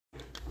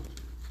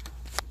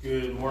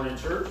Good morning,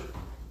 church.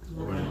 Good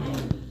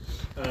morning.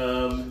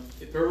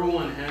 If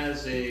everyone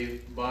has a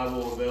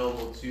Bible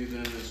available to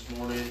them this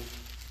morning,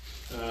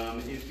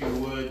 if you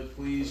would,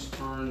 please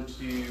turn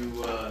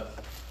to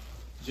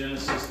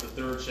Genesis,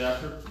 the 3rd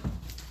chapter.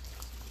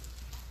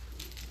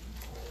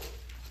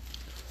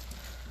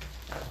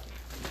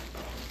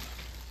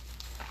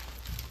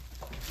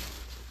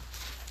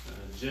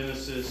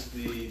 Genesis,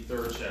 the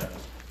 3rd chapter.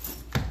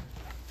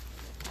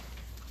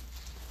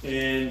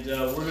 And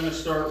we're going to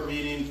start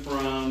reading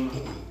from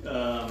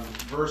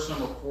verse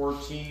number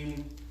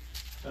 14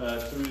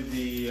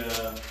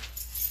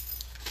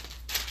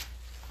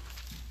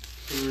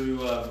 through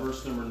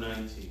verse number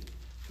 19.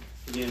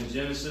 Again,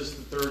 Genesis,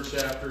 the 3rd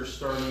chapter,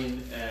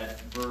 starting at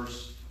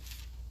verse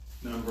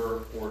number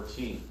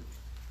 14.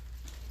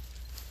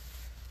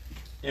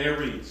 And it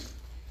reads,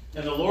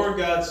 "And the Lord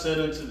God said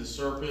unto the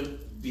serpent,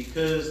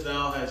 Because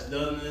thou hast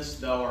done this,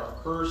 thou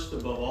art cursed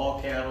above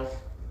all cattle,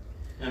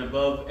 and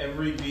above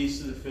every beast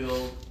of the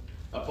field.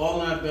 Upon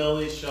thy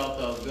belly shalt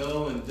thou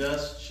go, and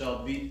dust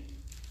shalt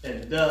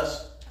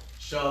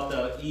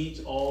thou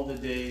eat all the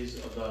days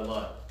of thy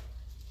life.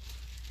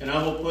 And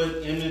I will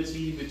put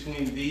enmity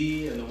between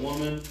thee and the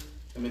woman,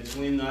 and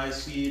between thy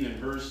seed and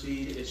her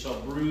seed. It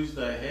shall bruise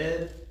thy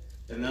head,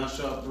 and thou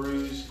shalt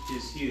bruise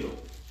his heel.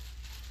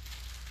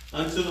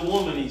 Unto the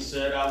woman he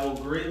said, I will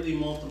greatly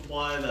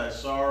multiply thy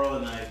sorrow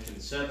and thy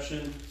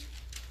conception.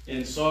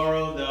 In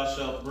sorrow thou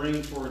shalt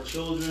bring forth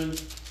children,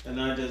 and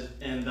thy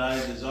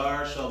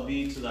desire shall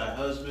be to thy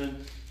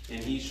husband,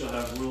 and he shall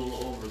have rule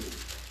over thee.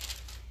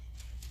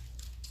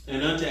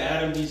 And unto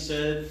Adam he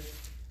said,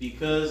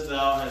 Because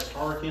thou hast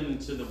hearkened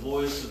unto the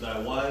voice of thy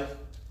wife,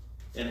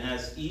 and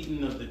hast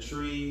eaten of the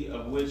tree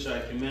of which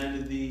I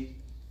commanded thee,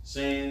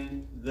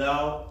 saying,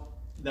 Thou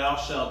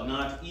shalt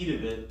not eat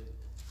of it,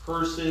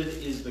 cursed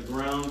is the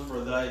ground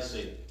for thy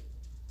sake.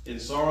 In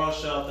sorrow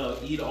shalt thou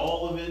eat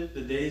all of it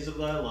the days of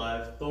thy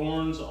life.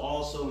 Thorns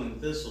also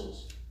and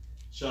thistles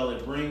shall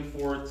it bring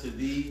forth to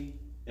thee,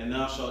 and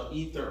thou shalt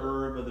eat the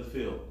herb of the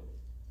field.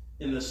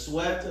 In the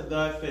sweat of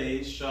thy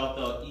face shalt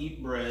thou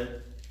eat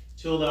bread,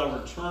 till thou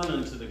return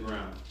unto the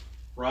ground.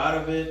 For out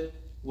of it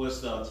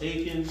wast thou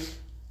taken,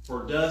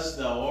 for dust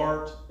thou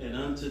art, and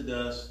unto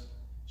dust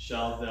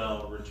shalt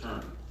thou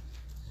return."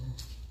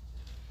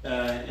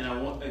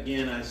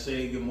 I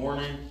say good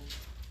morning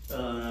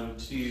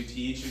to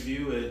each of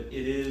you. It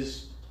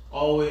is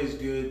always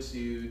good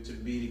to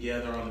be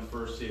together on the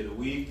first day of the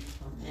week.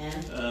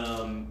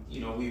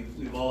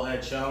 We've all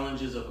had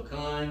challenges of a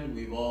kind.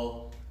 We've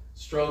all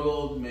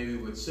struggled maybe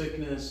with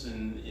sickness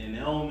and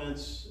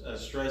elements,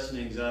 stress and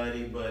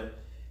anxiety. But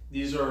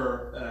this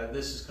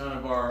is kind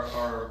of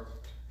our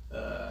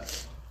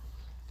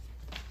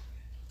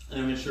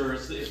I'm not sure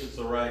if it's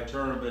the right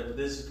term, but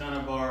this is kind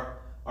of our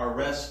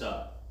rest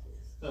stop.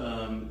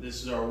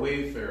 This is our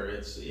wayfare.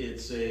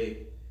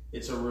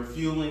 It's a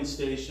refueling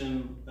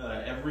station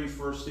every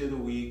first day of the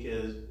week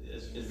as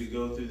we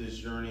go through this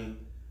journey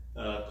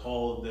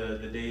called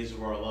the days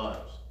of our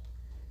lives.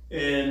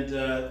 And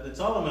the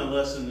title of my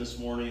lesson this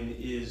morning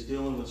is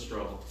Dealing with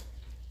Struggle.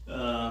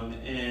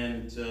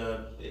 It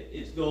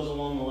goes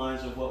along the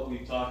lines of what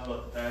we've talked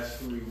about the past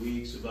 3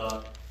 weeks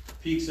about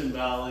peaks and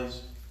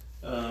valleys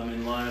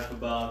in life,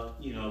 about,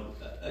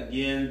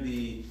 again,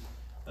 the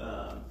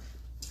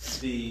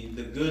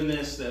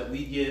goodness that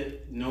we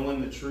get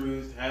knowing the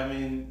truth,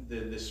 having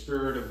the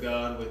Spirit of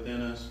God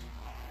within us,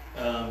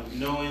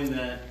 knowing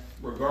that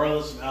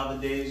regardless of how the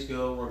days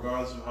go,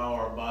 regardless of how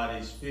our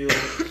bodies feel,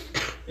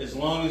 as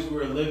long as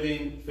we're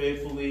living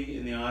faithfully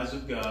in the eyes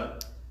of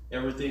God,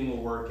 everything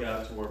will work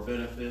out to our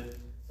benefit.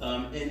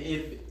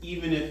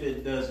 Even if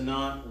it does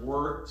not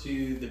work to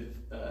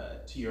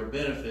your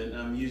benefit,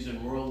 and I'm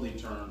using worldly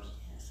terms,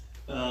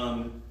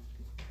 and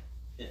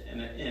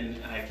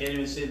I can't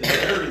even say the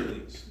very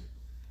least,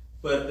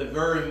 but the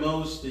very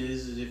most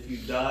is if you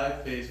die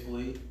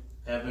faithfully,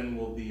 heaven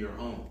will be your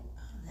home.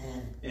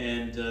 Amen.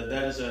 And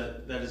that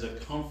is a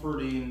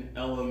comforting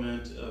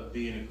element of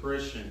being a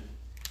Christian,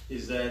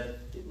 is that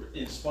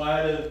in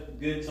spite of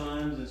good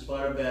times, in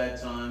spite of bad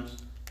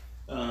times,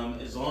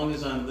 as long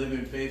as I'm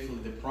living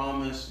faithfully, the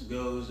promise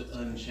goes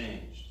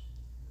unchanged.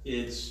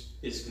 It's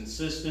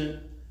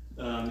consistent.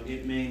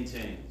 It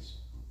maintains.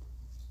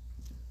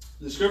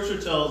 The Scripture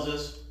tells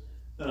us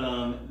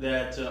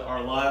that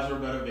our lives are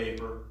but a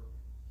vapor,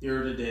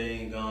 here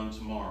today and gone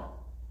tomorrow.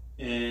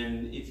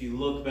 And if you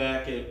look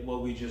back at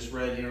what we just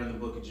read here in the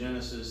book of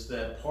Genesis,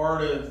 that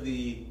part of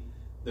the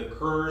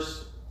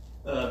curse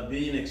of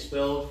being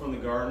expelled from the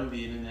Garden of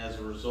Eden as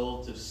a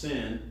result of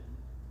sin,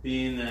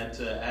 being that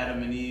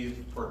Adam and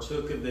Eve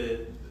partook of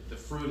the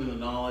fruit of the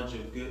knowledge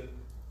of good,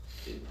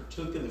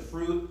 partook of the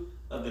fruit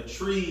of the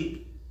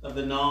tree of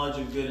the knowledge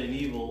of good and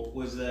evil,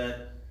 was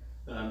that,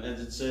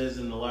 as it says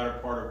in the latter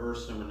part of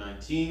verse number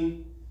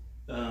 19,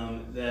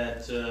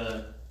 that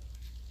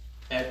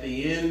at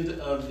the end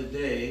of the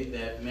day,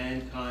 that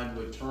mankind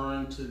would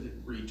return to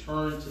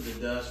the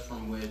dust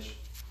from which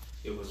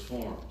it was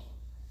formed.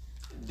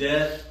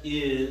 Death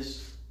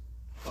is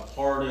a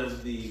part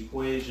of the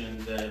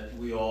equation that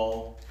we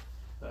all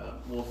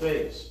will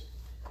face.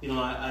 You know,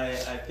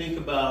 I think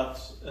about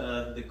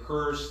the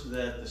curse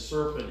that the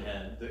serpent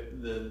had.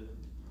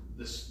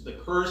 The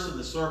curse of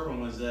the serpent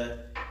was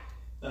that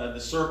the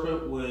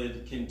serpent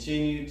would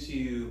continue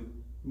to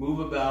move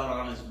about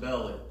on his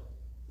belly,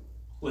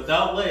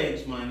 without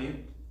legs, mind you,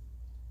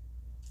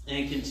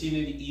 and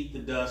continue to eat the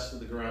dust of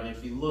the ground.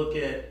 If you look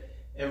at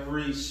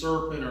every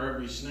serpent or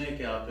every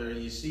snake out there,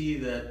 you see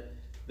that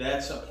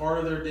that's a part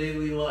of their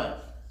daily life.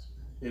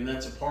 And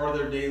that's a part of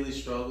their daily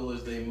struggle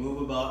as they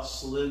move about,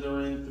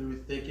 slithering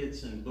through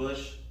thickets and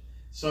bush.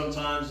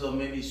 Sometimes they'll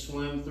maybe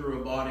swim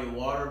through a body of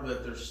water,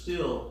 but they're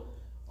still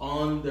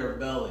on their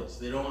bellies.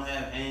 They don't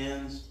have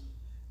hands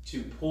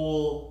to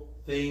pull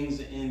things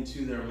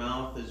into their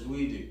mouth as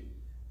we do.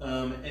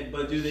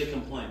 But do they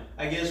complain?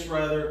 I guess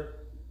rather,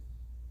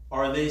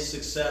 are they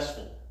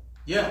successful?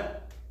 Yeah.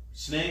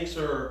 Snakes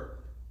are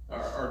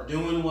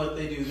doing what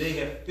they do. They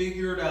have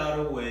figured out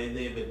a way.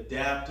 They've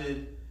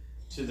adapted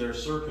to their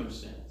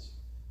circumstance.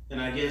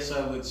 And I guess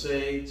I would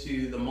say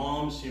to the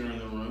moms here in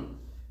the room,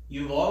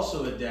 you've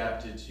also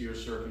adapted to your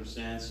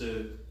circumstance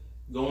of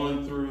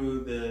going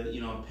through the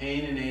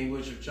pain and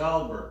anguish of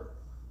childbirth.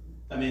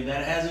 I mean,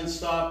 that hasn't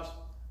stopped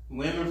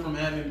women from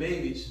having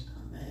babies.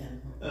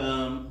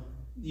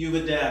 You've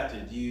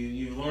adapted.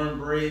 You've learned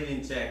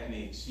breathing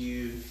techniques.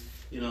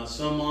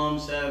 Some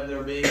moms have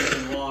their babies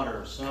in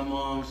water. Some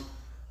moms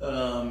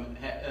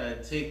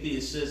take the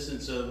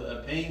assistance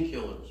of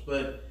painkillers.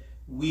 But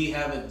we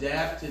have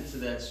adapted to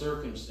that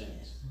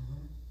circumstance.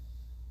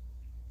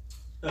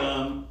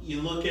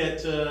 You look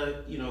at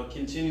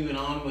continuing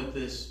on with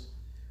this,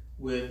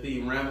 with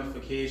the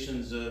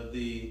ramifications of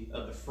the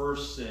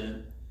first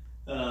sin.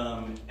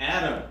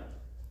 Adam,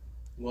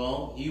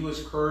 well, he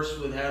was cursed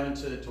with having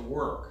to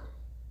work.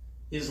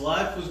 His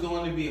life was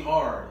going to be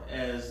hard,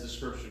 as the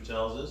scripture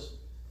tells us.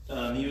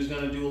 He was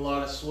going to do a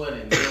lot of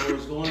sweating. There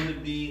was going to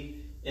be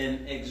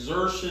an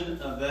exertion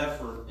of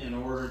effort in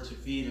order to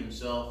feed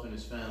himself and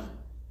his family.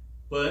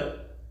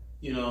 But,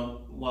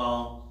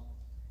 while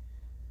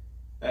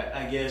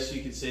I guess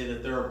you could say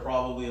that there are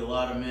probably a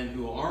lot of men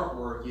who aren't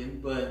working,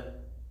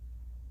 but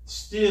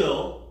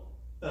still,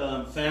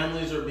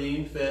 families are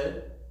being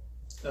fed.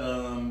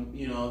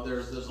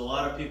 There's a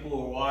lot of people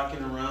who are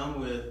walking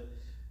around with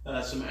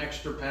some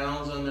extra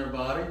pounds on their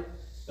body.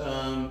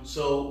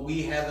 So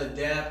we have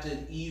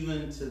adapted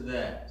even to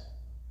that.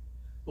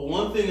 But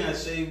one thing I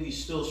say we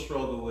still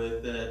struggle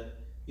with that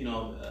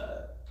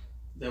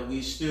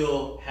we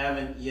still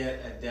haven't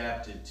yet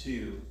adapted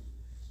to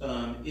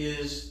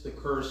is the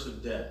curse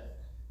of death.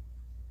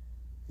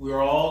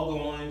 We're all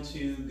going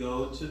to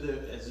go to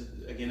as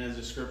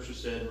the scripture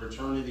said,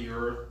 return to the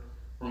earth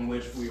from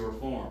which we were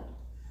formed.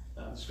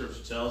 The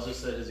scripture tells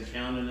us that it is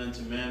accounted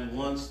unto man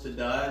once to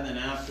die, and then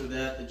after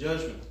that the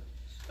judgment.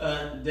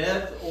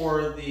 Death,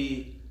 or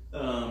the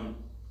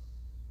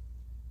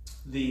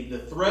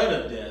threat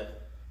of death,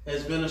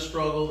 has been a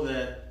struggle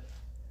that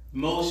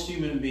most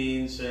human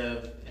beings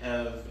have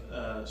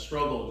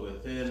struggled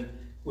with. And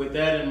with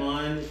that in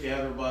mind, if you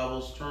have your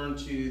Bibles, turn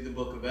to the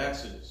book of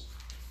Exodus.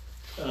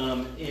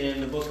 In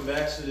the book of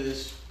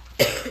Exodus,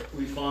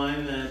 we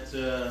find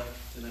that,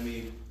 let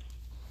me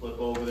flip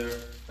over there,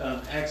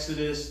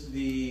 Exodus,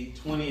 the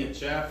 20th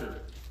chapter,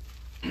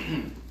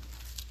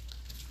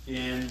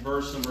 in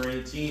verse number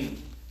 18.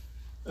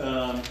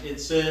 It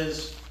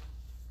says,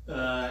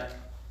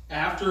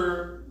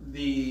 after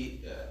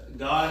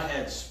God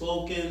had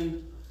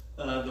spoken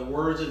the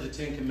words of the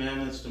Ten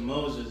Commandments to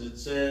Moses, it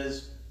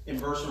says in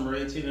verse number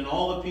 18, and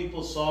all the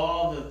people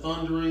saw the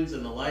thunderings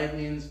and the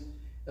lightnings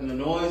and the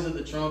noise of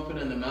the trumpet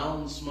and the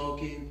mountain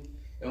smoking.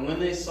 And when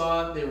they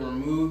saw it, they were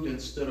moved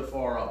and stood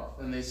afar off.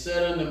 And they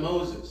said unto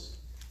Moses,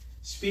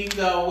 speak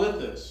thou with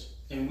us,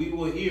 and we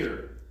will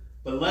hear.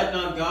 But let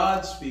not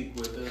God speak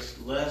with us,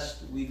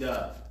 lest we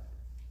die.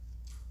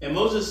 And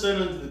Moses said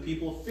unto the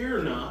people,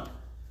 fear not,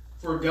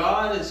 for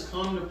God is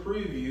come to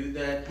prove you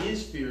that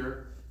his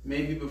fear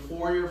may be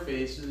before your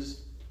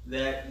faces,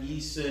 that ye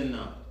sin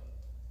not.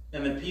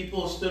 And the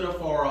people stood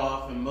afar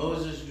off, and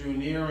Moses drew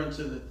near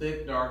unto the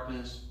thick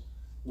darkness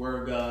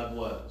where God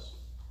was.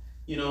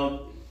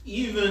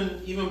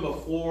 Even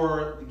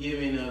before the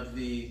giving of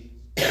the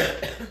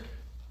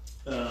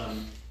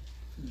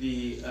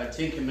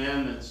Ten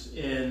Commandments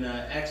in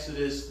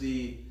Exodus,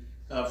 the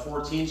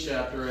 14th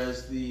chapter,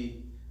 as the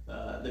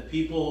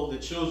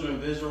children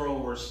of Israel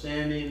were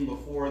standing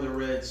before the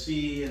Red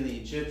Sea and the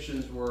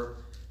Egyptians were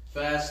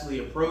fastly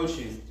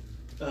approaching,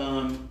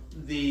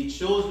 the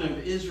children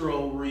of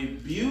Israel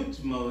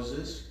rebuked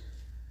Moses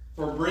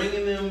for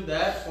bringing them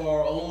that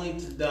far only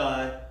to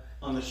die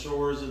on the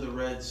shores of the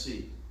Red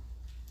Sea.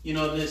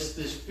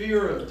 This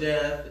fear of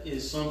death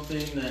is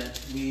something that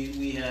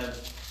we have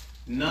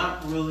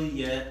not really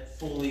yet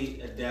fully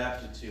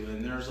adapted to,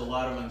 and there's a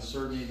lot of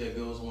uncertainty that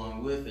goes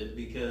along with it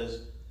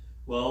because,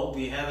 well,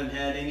 we haven't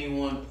had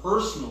anyone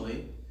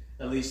personally,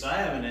 at least I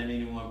haven't had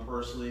anyone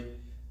personally,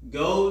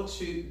 go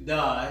to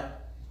die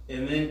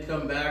and then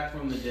come back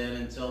from the dead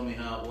and tell me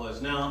how it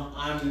was. Now,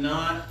 I'm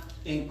not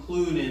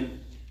including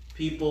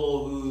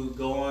people who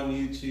go on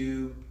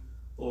YouTube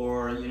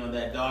or or, you know,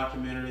 that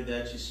documentary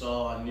that you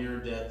saw on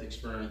near-death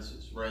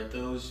experiences, right?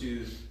 Those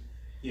who,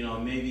 you know,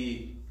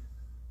 maybe,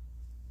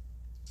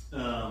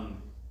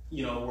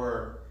 you know,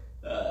 were,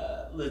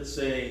 let's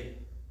say,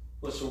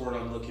 what's the word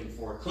I'm looking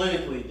for?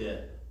 Clinically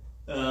dead.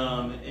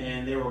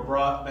 And they were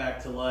brought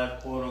back to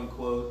life, quote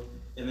unquote,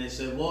 and they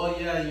said, well,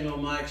 yeah, you know,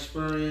 my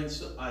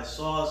experience, I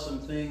saw some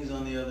things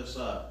on the other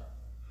side.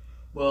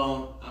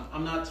 Well,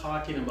 I'm not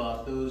talking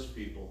about those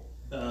people,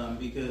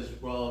 because,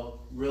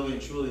 well, really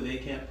and truly, they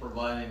can't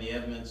provide any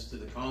evidence to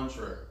the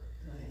contrary.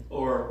 Right.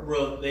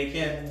 Or they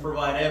can't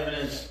provide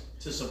evidence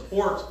to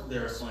support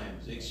their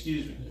claims,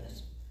 excuse me.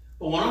 Yes.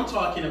 But what I'm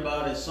talking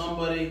about is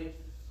somebody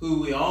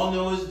who we all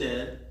know is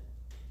dead.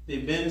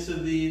 They've been to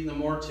the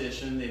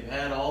mortician. They've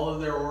had all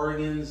of their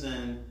organs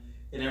and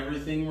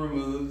everything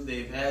removed.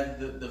 They've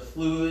had the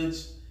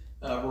fluids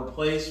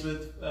replaced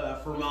with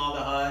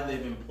formaldehyde.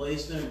 They've been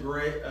placed in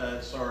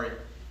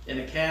in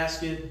a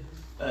casket.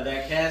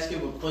 That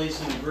casket was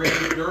placed in a grave.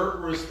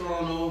 Dirt was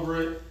thrown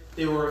over it.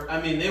 They were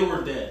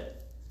dead.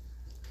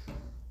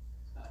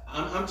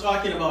 I'm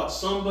talking about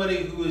somebody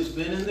who has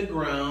been in the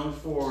ground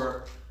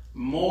for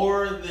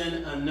more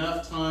than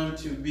enough time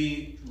to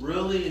be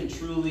really and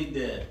truly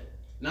dead.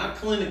 Not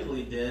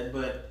clinically dead,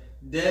 but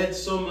dead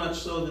so much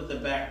so that the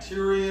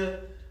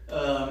bacteria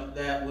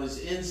that was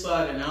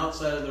inside and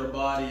outside of their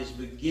body is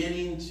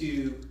beginning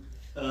to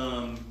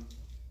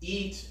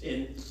eat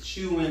and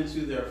chew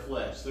into their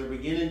flesh. They're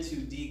beginning to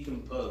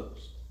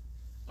decompose.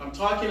 I'm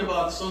talking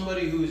about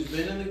somebody who's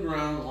been in the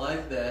ground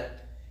like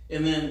that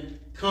and then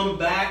come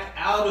back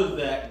out of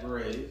that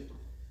grave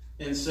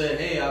and said,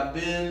 hey, I've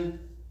been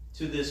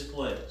to this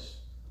place.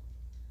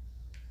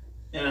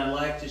 And I'd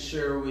like to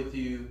share with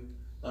you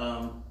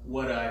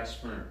what I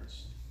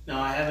experienced.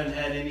 Now, I haven't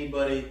had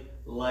anybody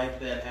like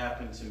that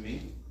happen to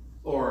me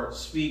or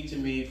speak to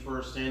me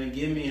firsthand and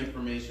give me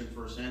information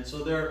firsthand.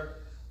 So there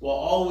will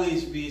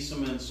always be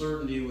some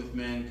uncertainty with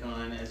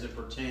mankind as it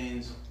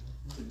pertains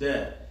to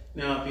death.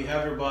 Now, if you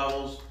have your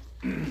Bibles,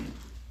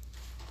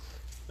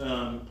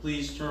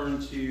 please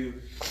turn to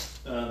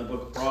the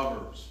book of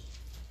Proverbs.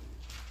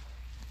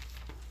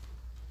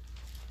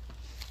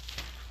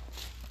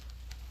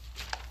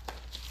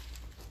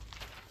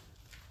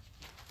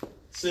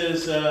 It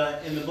says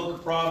in the book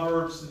of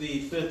Proverbs,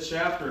 the 5th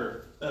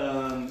chapter,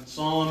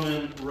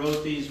 Solomon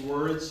wrote these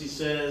words. He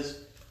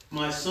says,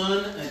 my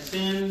son,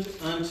 attend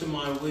unto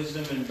my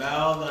wisdom and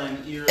bow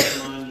thine ear to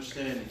my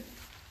understanding,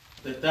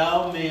 that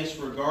thou mayest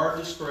regard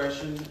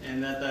discretion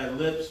and that thy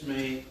lips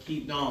may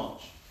keep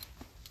knowledge.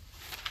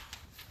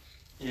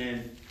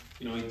 And,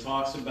 you know, he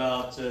talks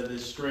about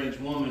this strange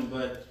woman,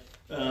 but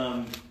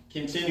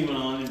continuing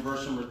on in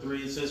verse number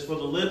 3, it says, for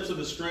the lips of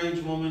a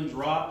strange woman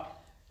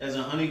drop as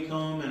a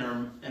honeycomb,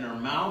 and her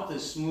mouth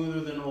is smoother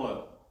than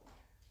oil.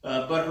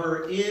 But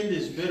her end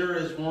is bitter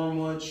as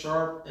wormwood,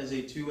 sharp as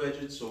a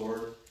two-edged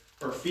sword.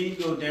 Her feet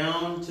go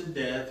down to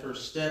death, her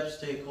steps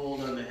take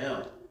hold unto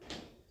hell.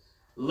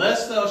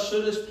 Lest thou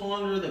shouldest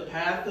ponder the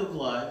path of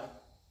life,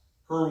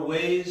 her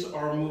ways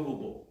are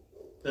movable,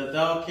 that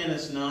thou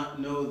canst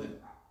not know them.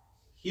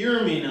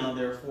 Hear me now,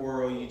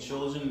 therefore, O ye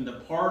children, and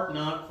depart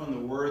not from the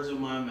words of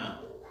my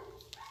mouth.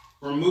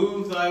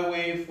 Remove thy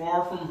way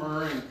far from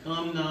her, and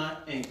come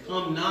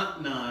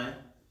not nigh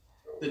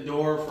the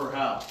door of her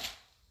house,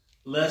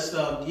 lest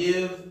thou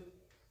give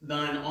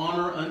thine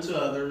honor unto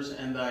others,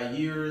 and thy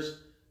years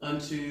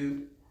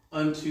unto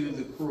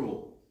the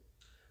cruel.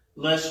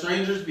 Lest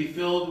strangers be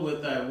filled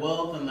with thy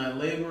wealth, and thy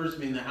labors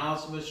be in the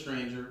house of a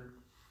stranger,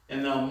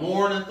 and thou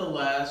mourn at the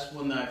last,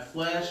 when thy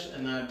flesh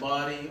and thy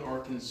body are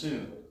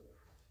consumed.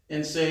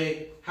 And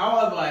say, how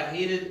have I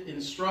hated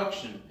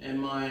instruction, and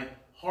my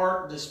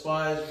heart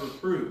despised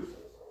reproof,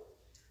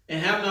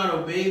 and have not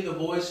obeyed the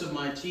voice of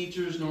my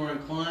teachers, nor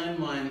inclined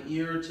mine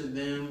ear to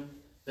them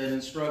that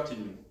instructed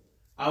me.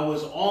 I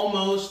was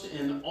almost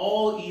in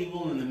all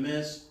evil in the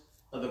midst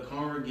of the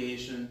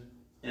congregation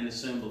and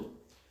assembly.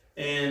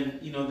 And,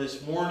 you know,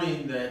 this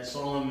morning that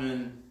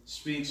Solomon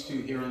speaks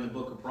to here in the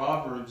book of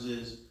Proverbs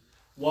is,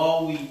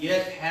 while we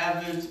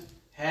haven't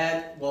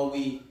had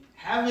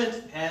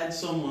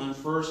someone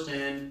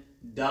firsthand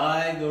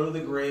die, go to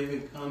the grave,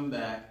 and come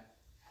back,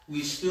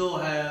 we still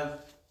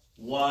have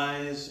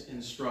wise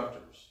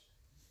instructors.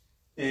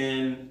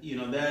 And, you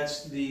know,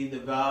 that's the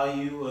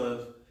value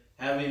of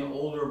having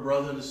older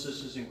brothers and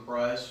sisters in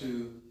Christ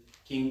who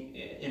can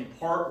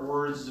impart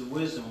words of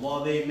wisdom.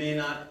 While they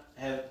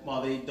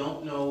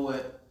don't know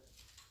what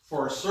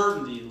for a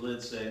certainty,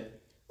 let's say,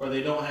 or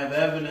they don't have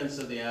evidence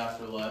of the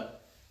afterlife,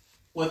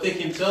 what they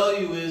can tell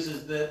you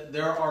is that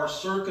there are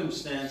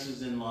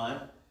circumstances in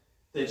life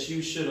that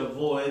you should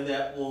avoid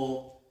that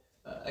will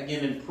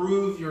again,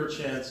 improve your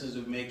chances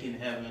of making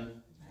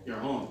heaven your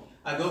home.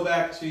 I go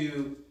back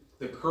to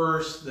the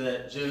curse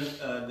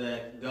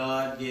that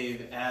God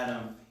gave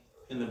Adam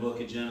in the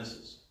book of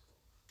Genesis.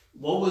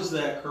 What was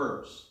that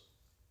curse?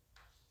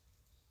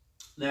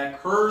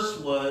 That curse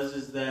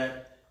is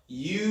that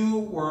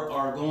you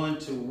are going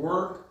to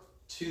work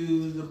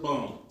to the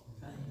bone.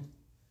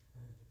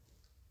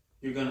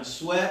 You're going to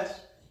sweat.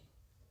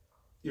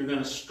 You're going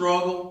to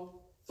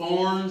struggle.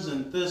 thorns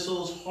and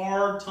thistles,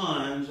 hard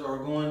times are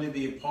going to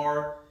be a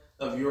part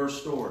of your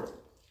story.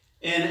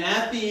 And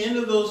at the end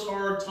of those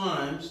hard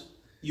times,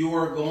 you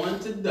are going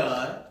to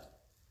die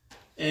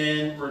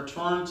and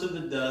return to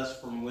the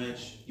dust from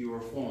which you were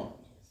formed.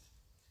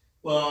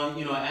 Well,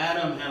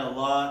 Adam had a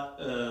lot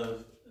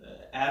of,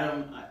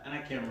 and I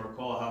can't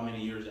recall how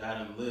many years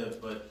Adam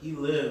lived, but he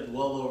lived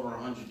well over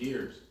 100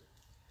 years.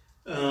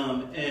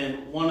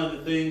 And one of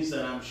the things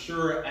that I'm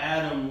sure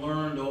Adam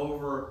learned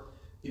over,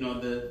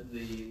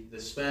 the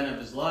span of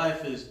his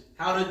life is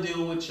how to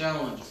deal with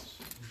challenges.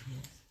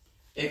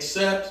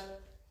 Except,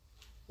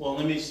 well,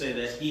 let me say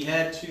that he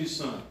had 2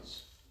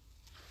 sons.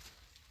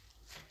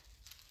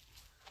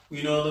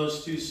 We know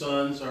those 2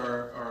 sons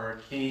are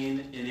Cain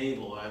and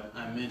Abel.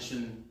 I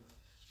mentioned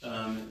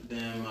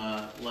them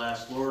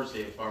last Lord's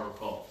Day, if I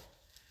recall.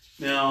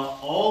 Now,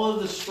 all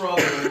of the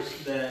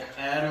struggles that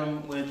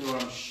Adam went through,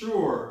 I'm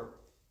sure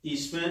he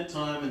spent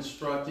time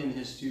instructing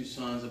his 2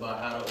 sons about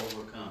how to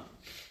overcome.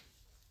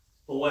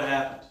 But what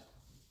happened?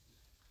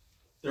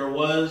 There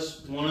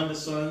was one of the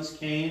sons,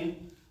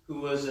 Cain, who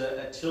was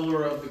a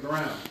tiller of the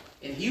ground.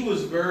 And he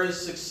was very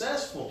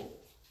successful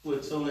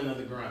with tilling of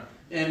the ground.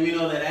 And we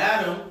know that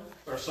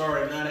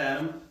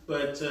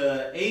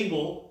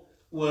Abel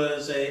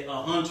was a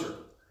hunter.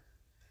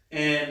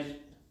 And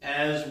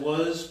as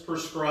was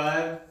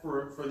prescribed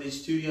for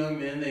these 2 young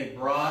men, they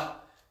brought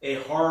a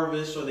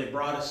harvest, or they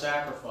brought a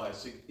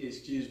sacrifice,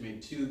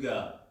 to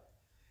God.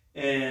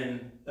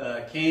 And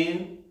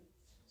Cain's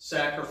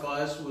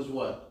sacrifice was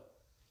what?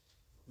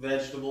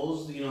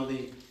 Vegetables,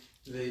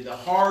 the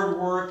hard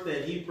work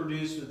that he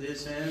produced with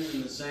his hands,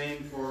 and the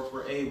same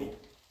for Abel.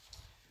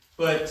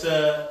 But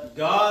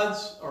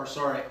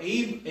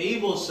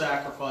Abel's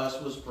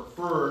sacrifice was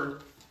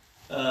preferred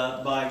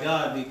by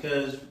God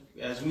because,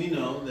 as we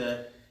know,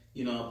 that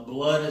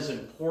blood is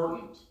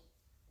important.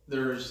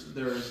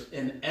 There's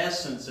an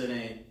essence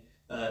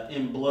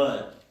in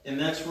blood, and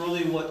that's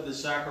really what the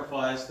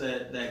sacrifice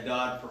that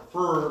God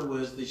preferred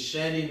was the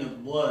shedding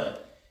of blood.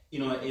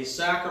 A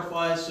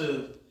sacrifice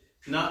of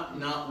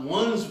not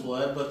one's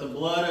blood, but the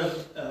blood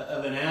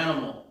of an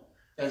animal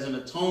as an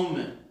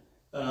atonement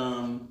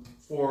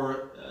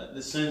for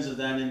the sins of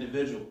that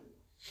individual.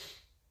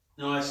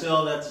 Now, I say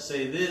all that to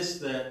say this,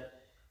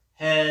 that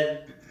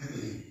had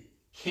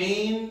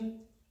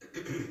Cain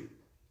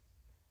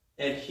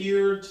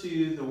adhered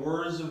to the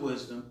words of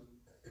wisdom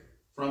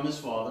from his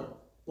father,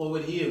 what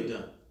would he have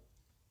done?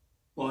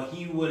 Well,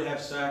 he would have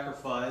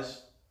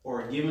sacrificed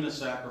or given a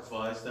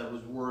sacrifice that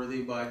was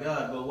worthy by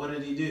God. But what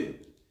did he do?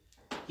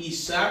 He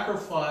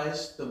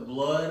sacrificed the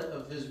blood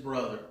of his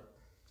brother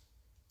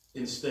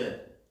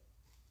instead.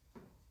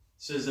 It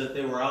says that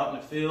they were out in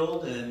the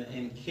field,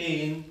 and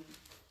Cain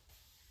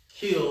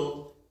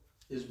killed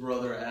his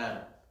brother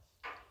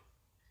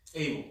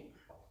Abel.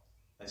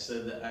 I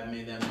said that I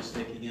made that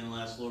mistake again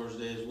last Lord's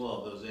Day as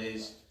well. Those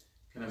A's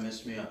kind of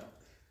messed me up.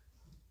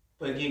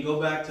 But again, go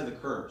back to the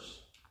curse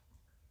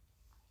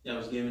that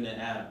was given to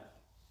Adam.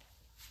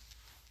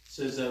 It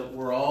says that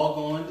we're all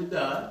going to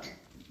die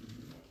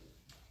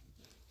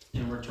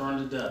and return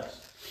to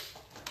dust.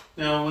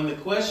 Now, when the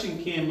question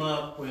came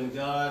up, when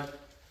God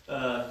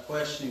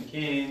questioned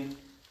Cain,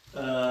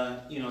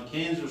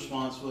 Cain's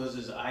response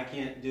was, I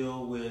can't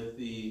deal with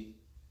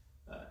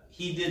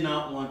he did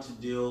not want to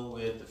deal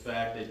with the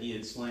fact that he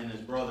had slain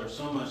his brother,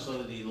 so much so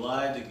that he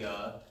lied to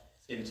God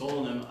and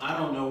told him, I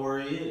don't know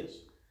where he is.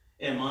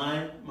 Am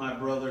I my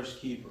brother's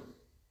keeper?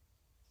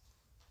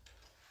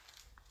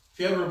 If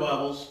you have your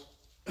Bibles,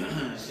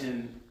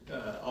 and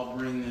I'll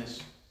bring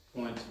this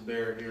point to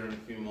bear here in a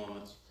few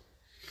moments.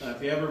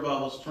 If you have your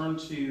Bibles, turn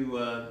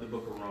to the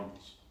book of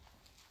Romans.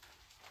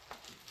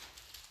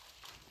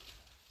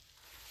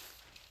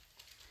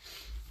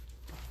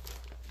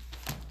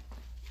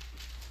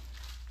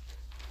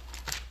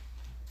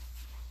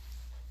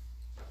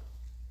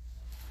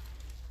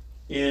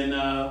 In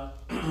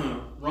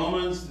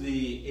Romans,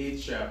 the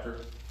 8th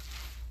chapter,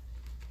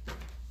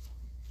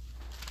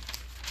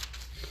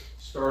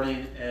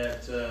 starting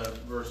at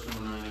verse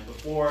number 9. And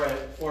before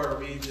I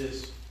read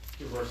this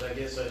verse, I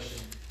guess I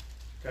should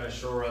kind of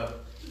shore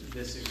up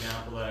this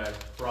example that I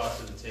brought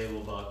to the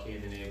table about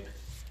Cain and Abel.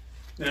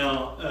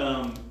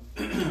 Now,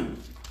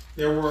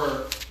 there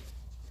were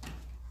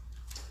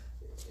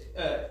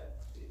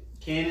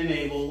Cain and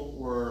Abel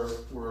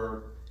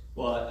were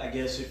well, I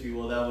guess, if you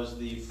will, that was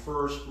the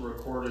first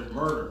recorded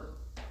murder,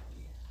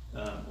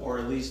 or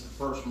at least the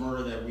first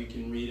murder that we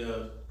can read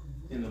of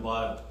in the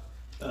Bible.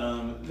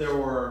 There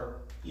were,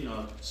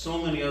 so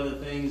many other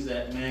things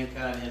that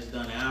mankind has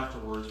done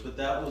afterwards, but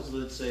that was,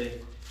 let's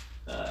say,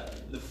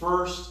 the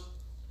first,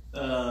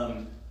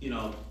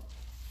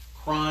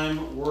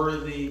 crime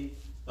worthy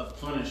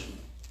of punishment,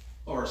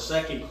 or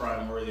second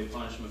crime worthy of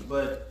punishment.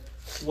 But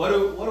what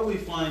do we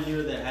find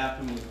here that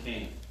happened with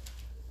Cain?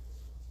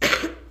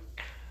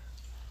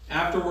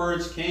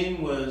 Afterwards,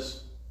 Cain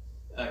was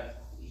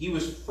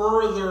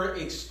further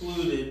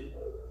excluded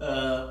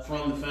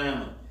from the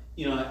family.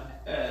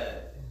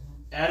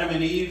 Adam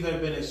and Eve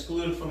had been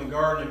excluded from the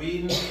Garden of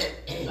Eden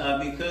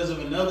because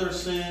of another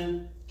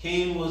sin.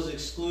 Cain was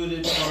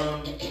excluded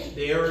from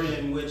the area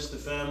in which the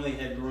family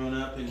had grown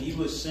up, and he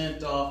was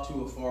sent off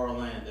to a far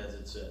land, as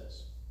it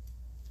says.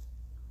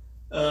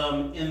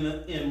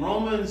 In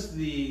Romans,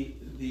 the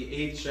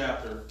 8th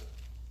chapter,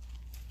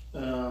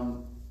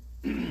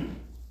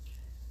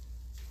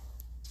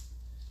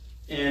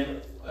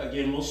 and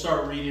again, we'll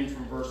start reading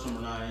from verse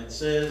number 9. It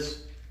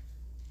says,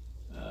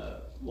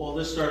 well,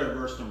 let's start at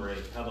verse number 8.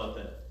 How about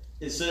that?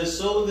 It says,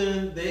 so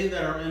then they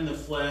that are in the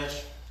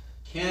flesh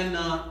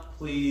cannot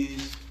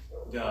please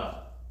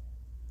God.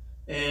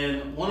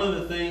 And one of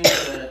the things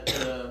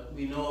that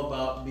we know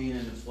about being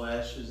in the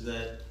flesh is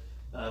that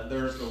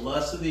there's the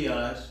lust of the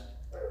eyes,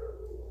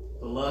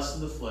 the lust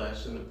of the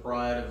flesh, and the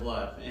pride of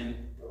life. And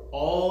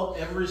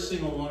every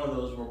single one of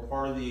those were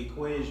part of the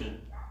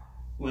equation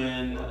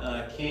when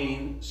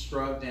Cain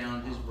struck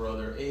down his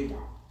brother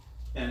Abel.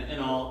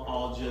 And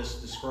I'll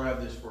just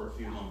describe this for a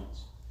few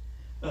moments.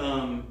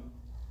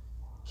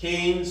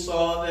 Cain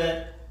saw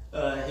that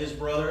his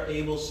brother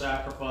Abel's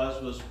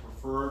sacrifice was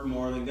preferred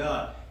more than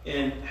God.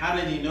 And how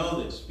did he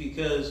know this?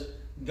 Because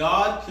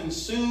God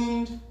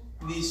consumed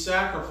these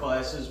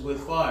sacrifices with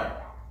fire.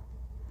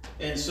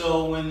 And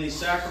so when these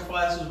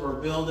sacrifices were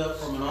built up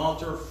from an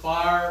altar,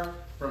 fire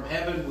from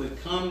heaven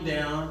would come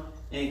down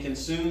and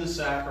consume the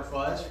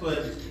sacrifice.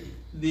 But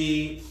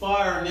the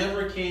fire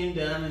never came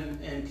down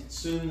and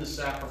consumed the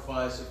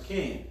sacrifice of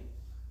Cain.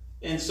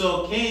 And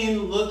so Cain,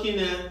 looking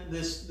at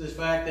this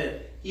fact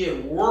that he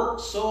had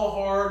worked so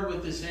hard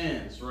with his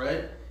hands,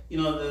 right? You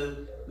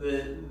know,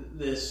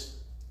 this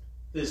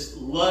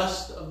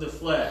lust of the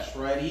flesh,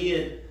 right?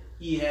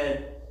 He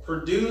had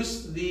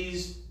produced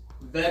these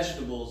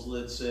vegetables,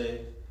 let's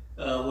say,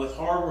 with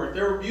hard work.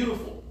 They were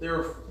beautiful. They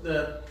were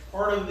the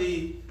part of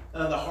the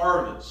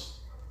harvest.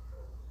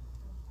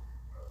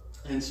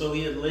 And so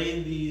he had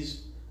laid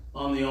these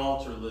on the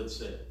altar, let's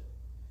say.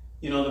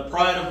 You know, the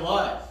pride of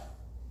life.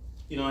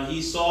 You know,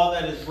 he saw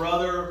that his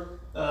brother,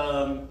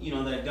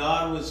 that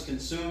God was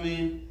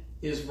consuming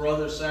his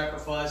brother's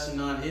sacrifice and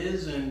not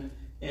his. And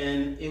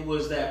it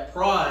was that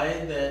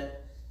pride,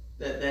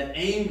 that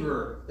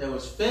anger that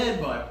was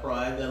fed by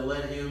pride that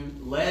led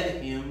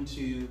him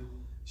to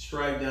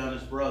strike down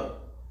his brother.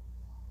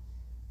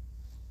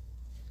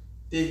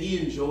 Did he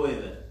enjoy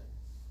that?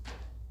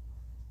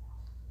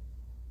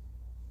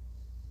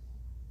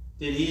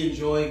 Did he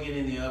enjoy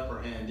getting the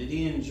upper hand? Did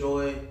he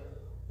enjoy,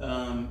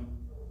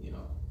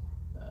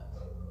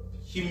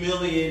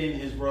 humiliating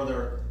his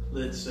brother,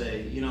 let's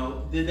say? You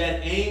know, did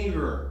that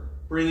anger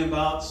bring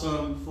about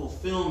some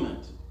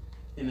fulfillment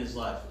in his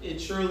life?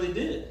 It surely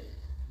did.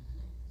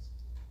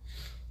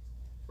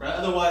 Right?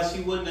 Otherwise,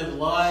 he wouldn't have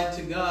lied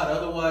to God.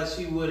 Otherwise,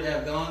 he would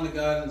have gone to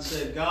God and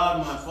said,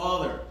 God, my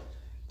Father,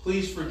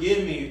 please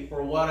forgive me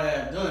for what I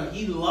have done.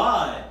 He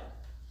lied.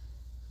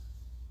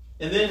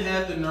 And then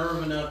had the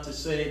nerve enough to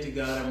say to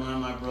God, am I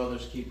my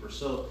brother's keeper?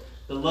 So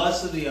the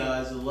lust of the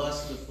eyes, the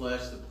lust of the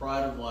flesh, the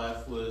pride of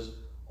life was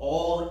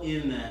all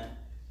in that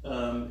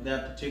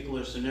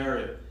particular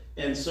scenario.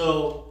 And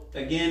so,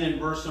 again, in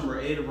verse number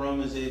 8 of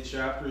Romans 8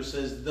 chapter, it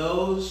says,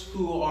 those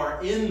who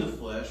are in the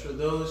flesh, or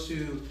those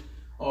who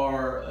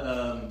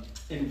are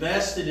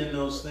invested in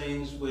those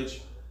things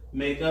which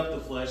make up the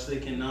flesh, they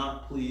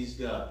cannot please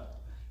God.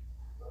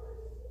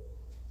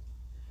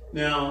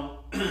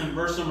 Now,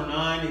 verse number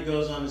 9, it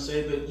goes on to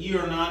say, but ye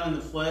are not in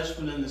the flesh,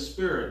 but in the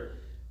Spirit.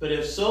 But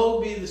if so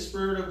be the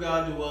Spirit of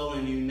God dwell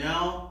in you.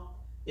 Now,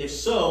 if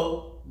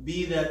so,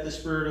 be that the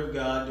Spirit of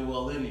God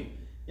dwell in you.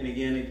 And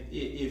again,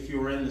 if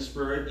you are in the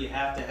Spirit, you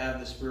have to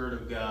have the Spirit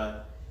of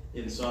God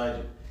inside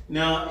you.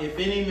 Now, if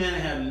any man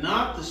have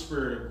not the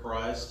Spirit of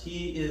Christ,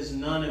 he is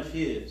none of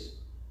his.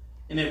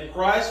 And if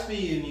Christ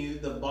be in you,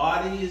 the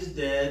body is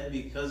dead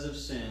because of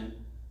sin,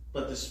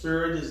 but the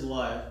Spirit is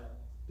life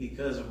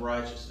because of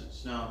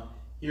righteousness. Now,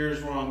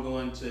 here's where I'm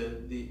going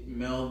to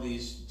meld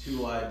these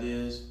two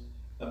ideas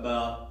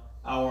about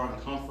our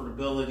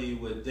uncomfortability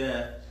with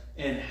death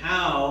and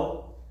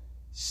how,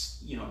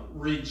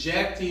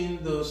 rejecting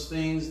those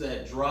things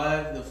that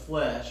drive the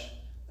flesh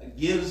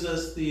gives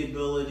us the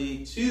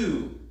ability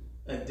to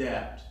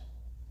adapt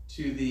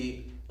to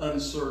the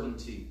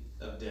uncertainty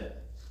of death.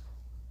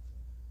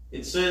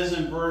 It says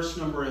in verse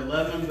number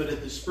 11, but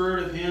if the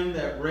Spirit of him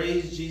that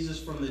raised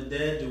Jesus from the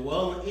dead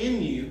dwell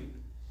in you,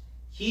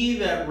 he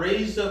that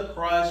raised up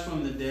Christ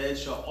from the dead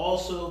shall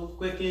also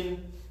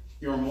quicken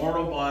your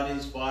mortal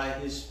bodies by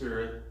his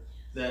Spirit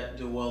that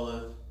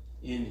dwelleth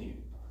in you.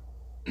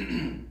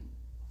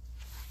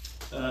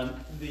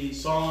 The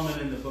Solomon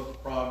in the book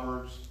of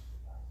Proverbs,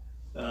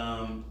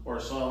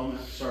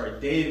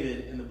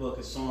 David in the book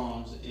of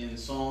Psalms, in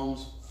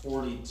Psalms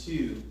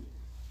 42,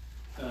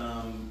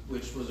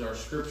 which was our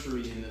scripture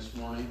reading this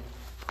morning.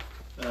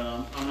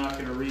 I'm not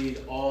going to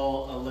read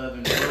all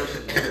 11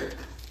 verses.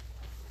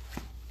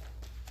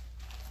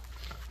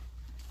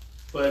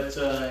 But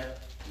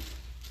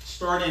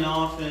starting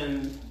off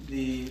in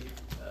the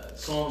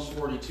Psalms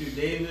 42,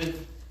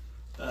 David,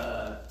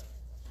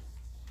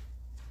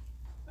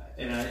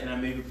 and I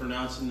may be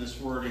pronouncing this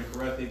word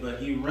incorrectly, but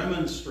he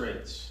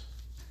remonstrates.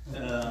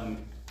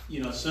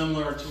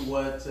 similar to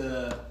what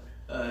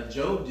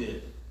Job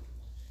did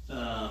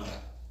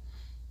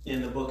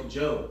in the book of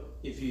Job.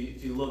 If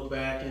you look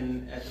back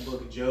at the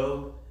book of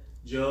Job,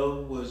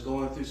 Job was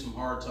going through some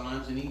hard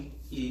times, and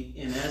he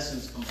in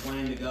essence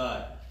complained to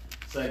God.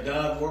 It's like,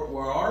 God,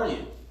 where are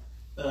you?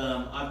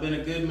 I've been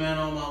a good man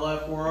all my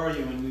life. Where are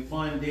you? And we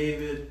find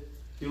David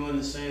doing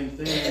the same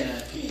thing.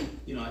 That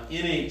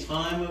in a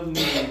time of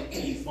need,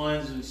 he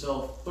finds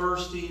himself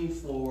thirsting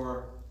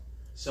for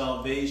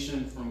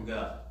salvation from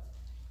God.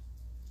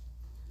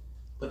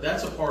 But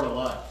that's a part of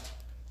life.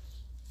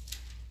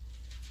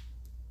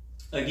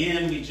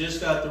 Again, we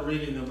just got to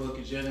read in the book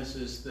of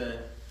Genesis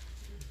that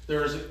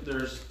there's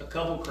a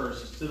couple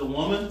curses. To the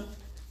woman,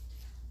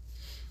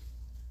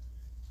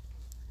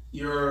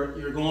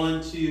 you're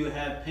going to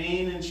have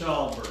pain in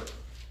childbirth.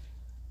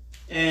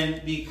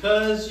 And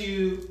because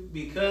of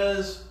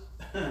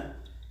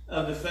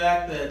the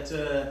fact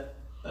that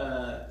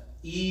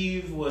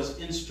Eve was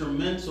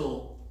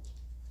instrumental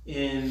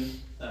in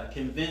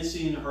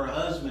convincing her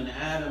husband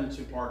Adam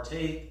to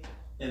partake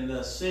in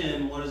the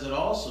sin, what does it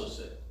also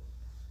say?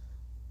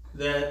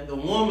 That the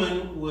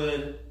woman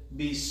would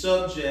be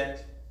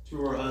subject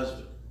to her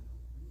husband.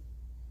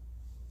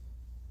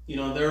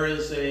 There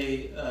is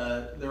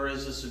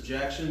a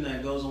subjection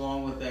that goes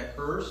along with that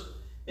curse,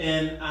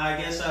 and I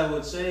guess I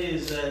would say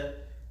is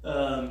that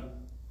I'm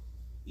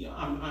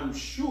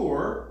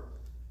sure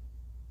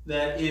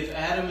that if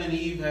Adam and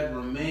Eve had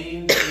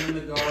remained in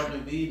the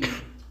Garden of Eden,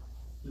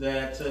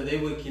 that they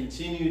would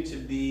continue to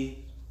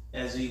be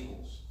as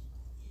equals,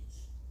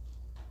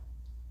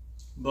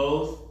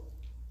 both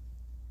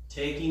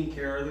taking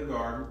care of the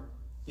garden.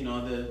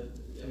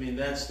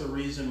 That's the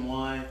reason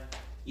why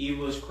Eve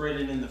was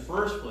created in the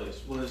first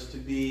place, was to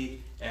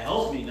be a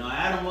helpmeet. Now,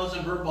 Adam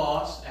wasn't her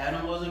boss.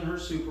 Adam wasn't her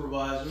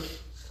supervisor.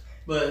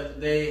 But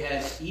they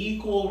had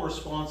equal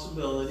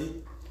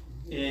responsibility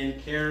in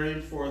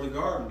caring for the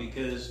garden,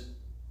 because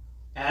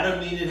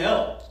Adam needed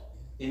help,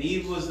 and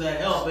Eve was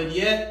that help. And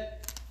yet,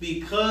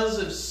 because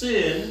of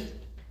sin,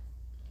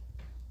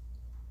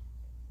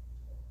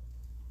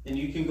 and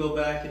you can go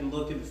back and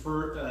look at 1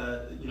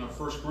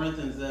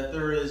 Corinthians, that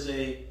there is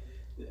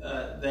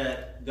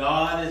that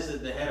God is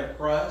at the head of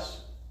Christ,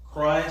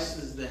 Christ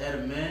is the head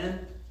of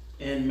man,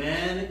 and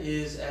man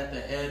is at the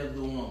head of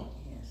the woman.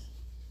 Yes.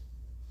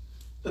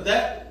 But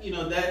that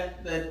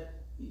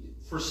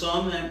for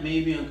some that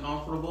may be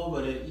uncomfortable,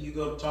 but you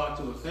go talk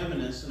to a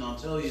feminist, and I'll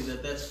tell you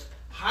that that's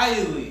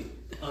highly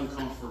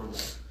uncomfortable.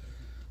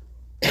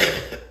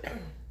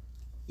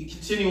 You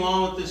continue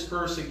on with this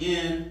curse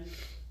again.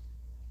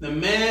 The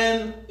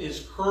man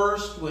is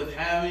cursed with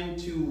having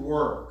to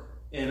work.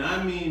 And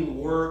I mean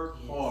work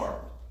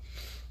hard.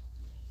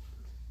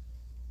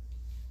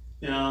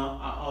 Now,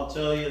 I'll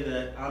tell you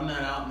that I'm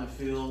not out in the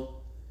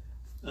field,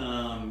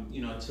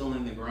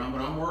 tilling the ground,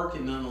 but I'm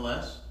working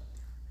nonetheless.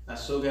 I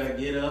still got to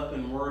get up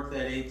and work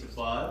that 8 to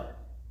 5.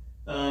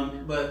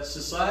 But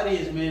society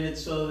has made it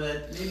so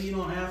that maybe you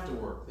don't have to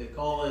work. They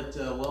call it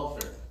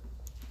welfare.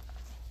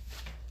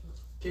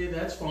 Okay,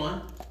 that's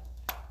fine.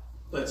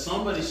 But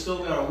somebody's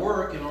still got to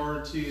work in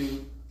order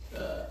to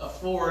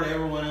afford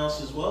everyone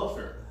else's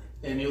welfare.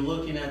 And you're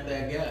looking at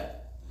that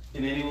gap.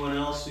 And anyone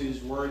else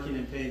who's working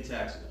and paying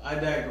taxes. I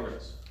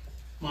digress.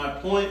 My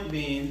point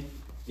being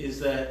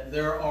is that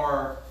there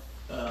are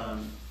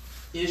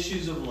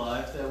issues of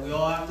life that we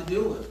all have to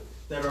deal with,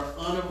 that are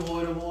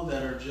unavoidable,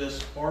 that are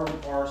just part and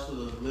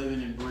parcel of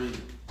living and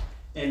breathing.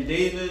 And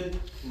David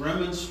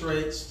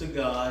remonstrates to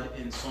God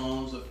in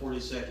Psalms, the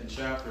 42nd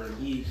chapter, and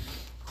he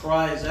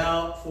cries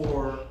out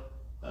for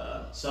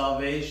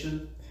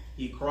salvation.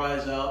 He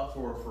cries out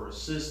for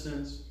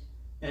assistance.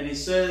 And he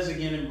says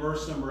again in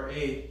verse number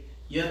 8,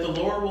 "Yet the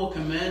Lord will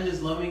command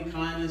his loving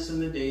kindness in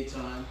the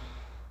daytime,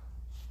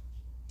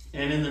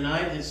 and in the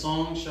night his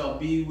song shall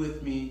be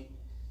with me,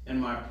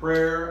 and my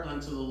prayer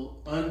unto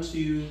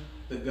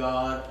the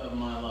God of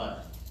my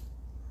life."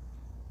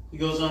 He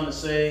goes on to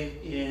say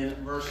in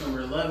verse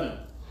number 11,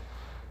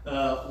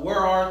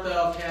 "Where art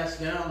thou cast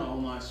down, O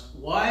my soul?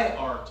 Why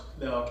art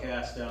thou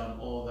cast down,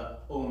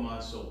 O my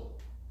soul?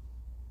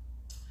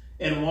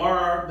 And why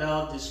art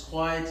thou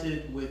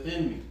disquieted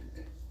within me?"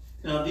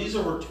 Now, these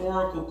are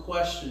rhetorical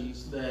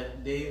questions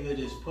that David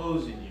is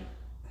posing you.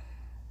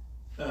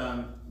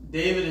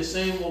 David is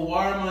saying, well,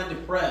 why am I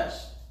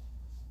depressed?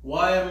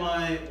 Why is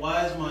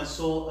my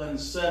soul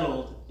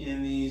unsettled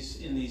in these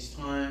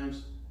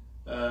times,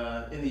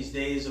 in these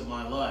days of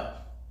my life?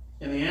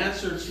 And the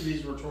answer to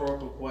these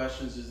rhetorical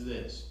questions is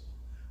this: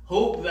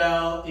 "Hope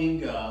thou in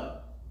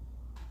God,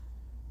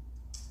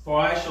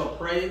 for I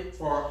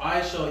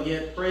shall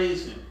yet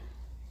praise him,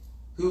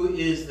 who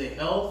is the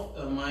health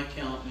of my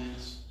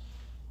countenance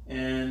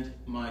and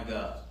my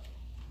God."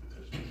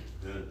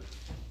 Good.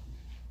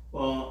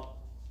 Well,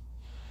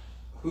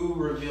 who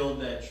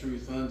revealed that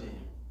truth unto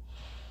him?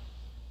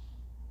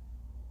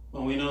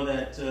 Well, we know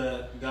that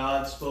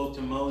God spoke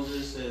to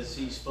Moses as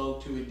he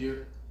spoke to a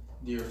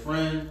dear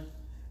friend.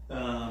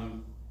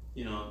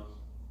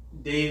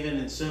 David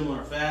in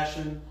similar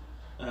fashion.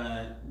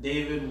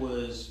 David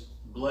was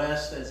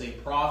blessed as a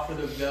prophet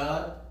of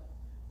God,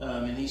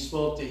 and he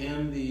spoke to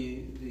him.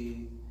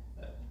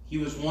 He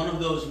was one of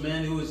those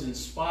men who was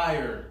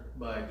inspired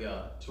by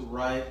God to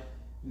write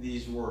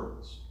these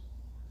words.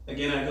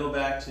 Again, I go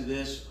back to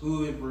this: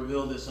 who had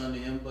revealed this unto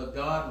him? But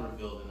God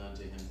revealed it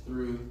unto him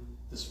through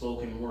the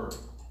spoken word.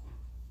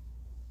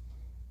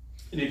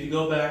 And if you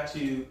go back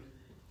to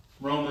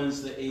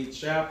Romans, the 8th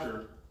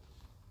chapter,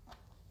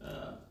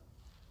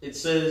 it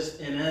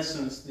says, in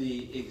essence,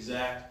 the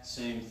exact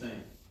same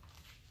thing.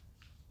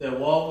 That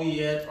while we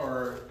yet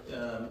are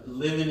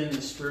living in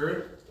the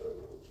Spirit,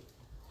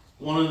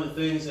 one of the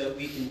things that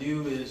we can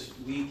do is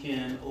we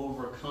can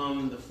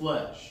overcome the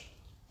flesh.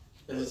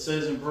 As it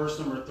says in verse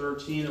number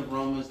 13 of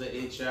Romans, the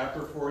 8th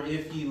chapter, for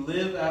if ye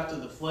live after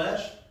the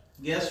flesh,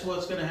 guess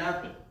what's going to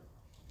happen?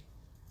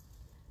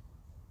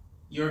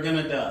 You're going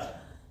to die.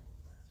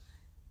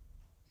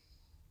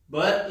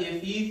 But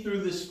if ye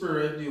through the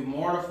Spirit do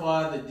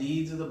mortify the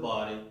deeds of the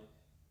body,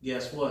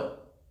 guess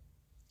what?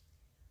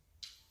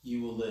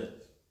 You will live.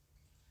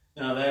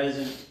 Now that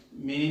isn't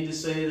meaning to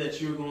say that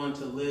you're going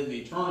to live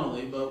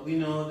eternally, but we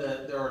know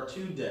that there are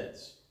two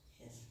deaths.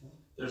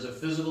 There's a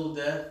physical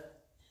death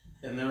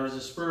and there is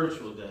a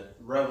spiritual death.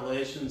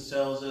 Revelation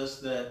tells us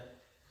that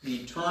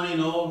the turning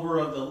over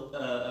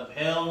of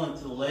hell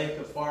into the lake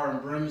of fire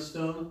and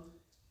brimstone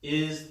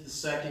is the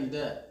second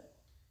death.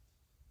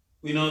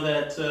 We know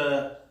that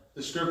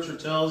the scripture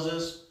tells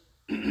us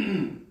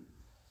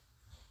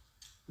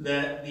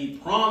that the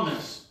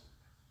promise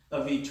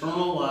of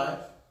eternal life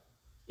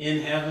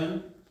in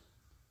heaven,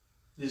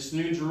 this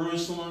new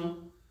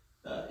Jerusalem,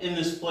 in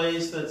this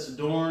place that's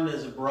adorned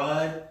as a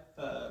bride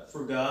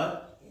for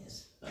God,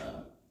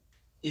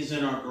 is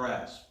in our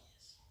grasp.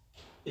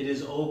 It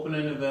is open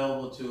and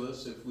available to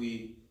us if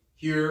we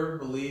hear,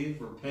 believe,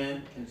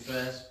 repent,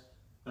 confess,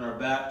 and are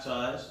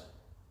baptized,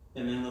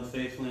 and then live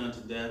faithfully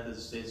unto death, as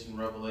it states in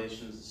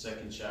Revelations, the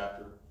 2nd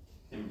chapter,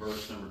 in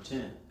verse number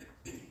 10.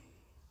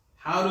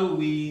 How do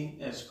we,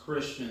 as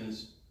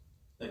Christians,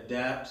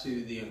 adapt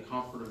to the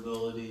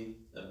uncomfortability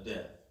of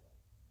death?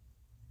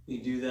 We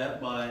do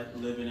that by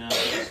living out the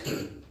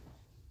Spirit.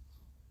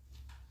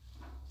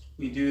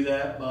 We do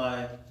that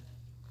by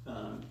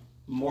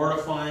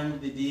mortifying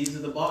the deeds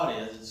of the body,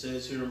 as it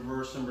says here in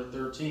verse number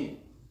 13.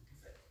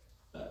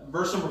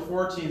 Verse number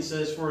 14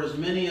 says, for as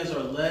many as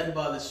are led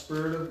by the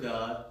Spirit of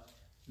God,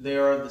 they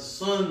are the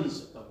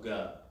sons of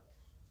God.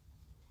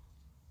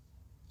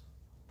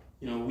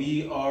 You know,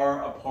 we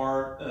are a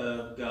part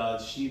of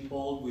God's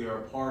sheepfold. We are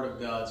a part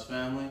of God's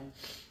family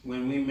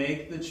when we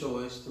make the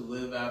choice to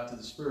live after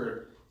the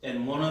Spirit.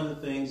 And one of the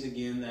things,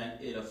 again,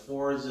 that it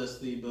affords us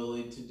the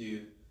ability to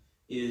do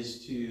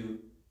is to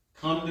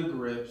come to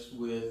grips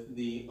with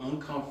the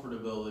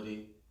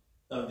uncomfortability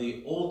of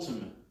the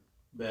ultimate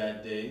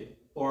bad day,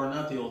 or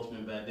not the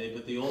ultimate bad day,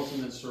 but the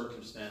ultimate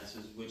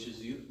circumstances, which is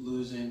you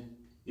losing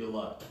your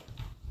life.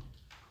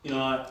 You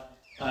know,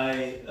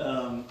 I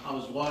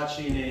was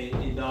watching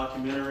a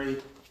documentary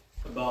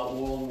about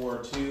World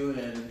War II,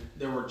 and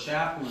there were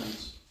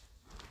chaplains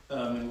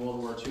in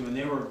World War II, and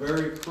they were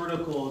very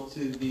critical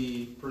to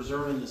the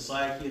preserving the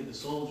psyche of the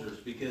soldiers,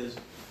 because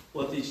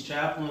what these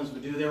chaplains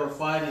would do, they were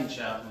fighting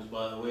chaplains,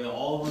 by the way,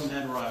 all of them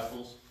had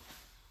rifles,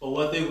 but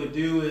what they would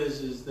do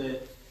is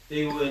that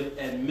they would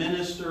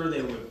administer,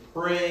 they would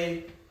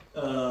pray,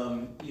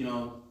 you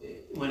know,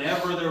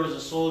 whenever there was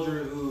a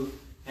soldier who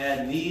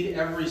had need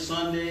every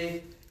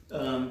Sunday,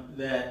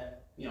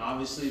 that, you know,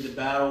 obviously the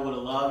battle would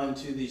allow them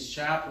to, these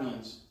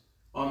chaplains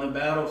on the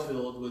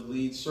battlefield would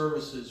lead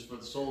services for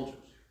the soldiers.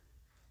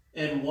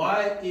 And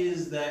why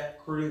is that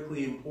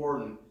critically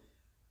important?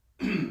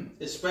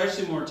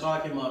 Especially when we're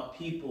talking about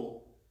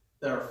people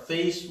that are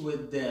faced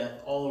with death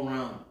all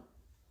around them.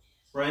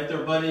 Right?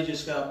 Their buddy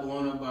just got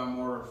blown up by a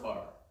mortar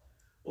fire.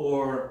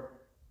 Or,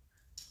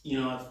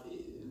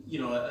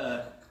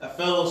 a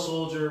fellow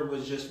soldier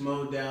was just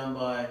mowed down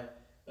by,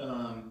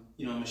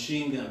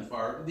 machine gun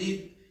fire.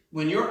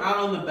 When you're out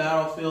on the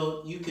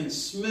battlefield, you can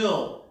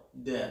smell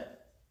death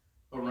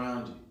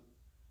around you.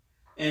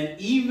 And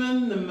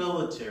even the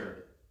military,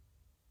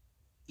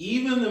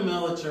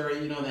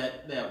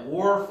 that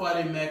war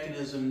fighting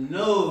mechanism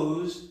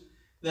knows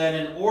that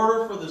in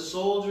order for the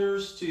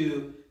soldiers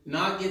to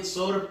not get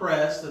so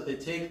depressed that they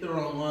take their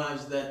own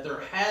lives, that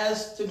there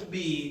has to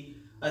be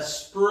a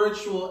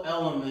spiritual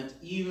element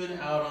even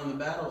out on the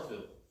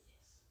battlefield.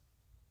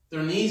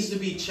 There needs to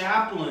be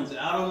chaplains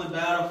out on the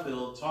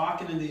battlefield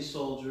talking to these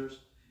soldiers,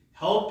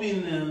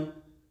 helping them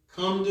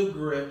come to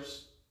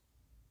grips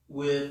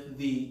with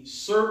the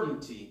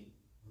certainty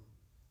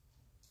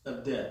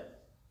of death.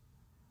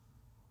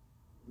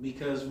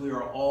 Because we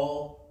are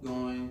all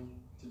going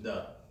to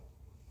die.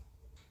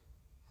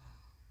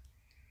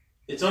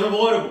 It's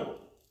unavoidable.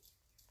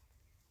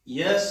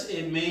 Yes,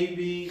 it may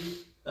be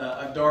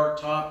a dark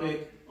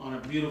topic on a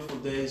beautiful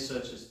day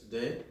such as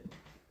today,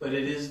 but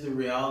it is the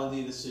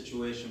reality of the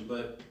situation.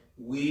 But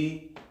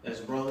we, as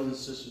brothers and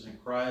sisters in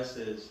Christ,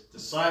 as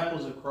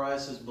disciples of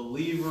Christ, as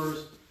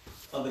believers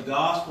of the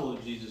gospel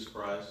of Jesus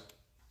Christ,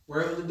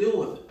 we're able to deal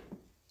with it.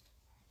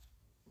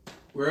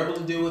 We're able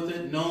to deal with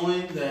it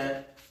knowing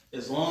that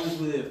as long as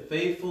we live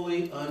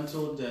faithfully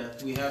until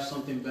death, we have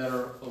something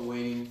better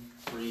awaiting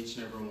for each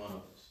and every one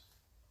of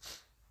us.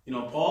 You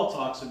know, Paul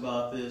talks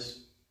about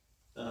this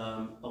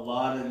a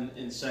lot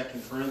in 2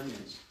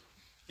 Corinthians.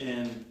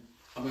 And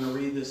I'm going to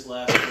read this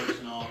last verse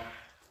and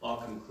I'll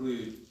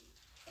conclude.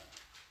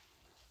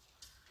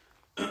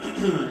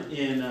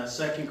 In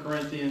 2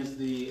 Corinthians,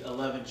 the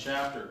 11th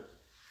chapter,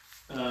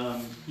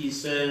 he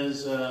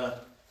says,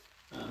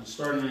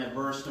 starting at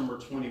verse number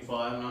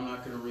 25, and I'm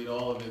not going to read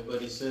all of it,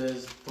 but he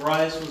says,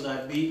 "Thrice was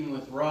I beaten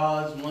with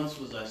rods, once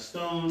was I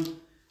stoned,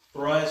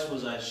 thrice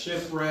was I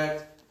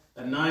shipwrecked.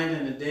 A night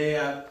and a day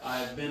I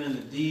have been in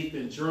the deep,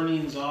 in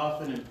journeyings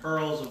often, in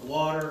perils of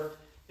water,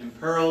 in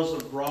perils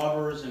of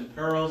robbers, in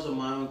perils of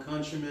my own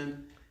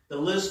countrymen." The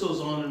list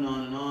goes on and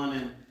on and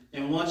on.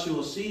 And what you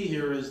will see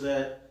here is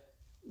that,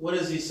 what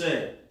does he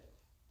say?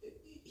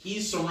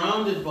 He's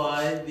surrounded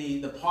by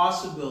the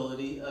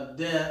possibility of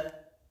death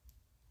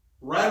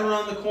right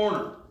around the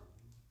corner.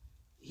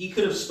 He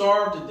could have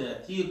starved to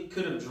death. He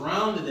could have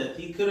drowned to death.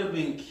 He could have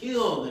been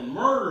killed and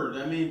murdered.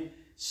 I mean,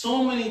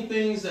 so many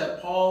things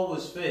that Paul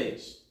was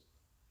faced.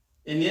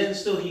 And yet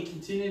still he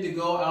continued to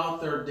go out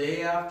there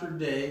day after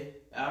day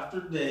after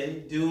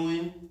day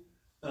doing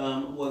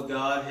what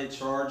God had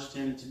charged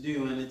him to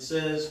do. And it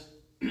says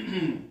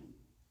in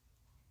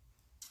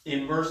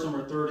verse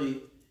number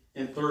 30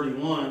 and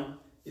 31,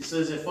 it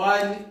says, if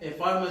I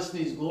must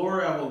needs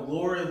glory, I will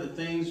glory of the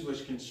things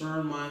which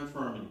concern my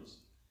infirmities.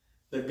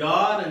 The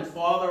God and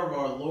Father of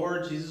our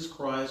Lord Jesus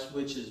Christ,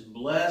 which is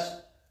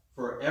blessed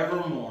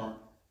forevermore,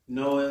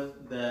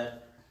 knoweth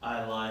that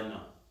I lie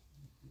not.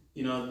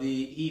 You know,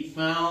 he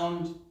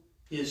found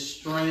his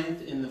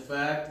strength in the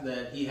fact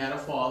that he had a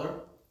Father,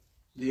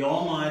 the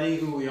Almighty,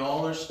 who we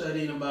all are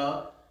studying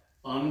about,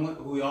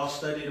 who we all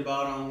studied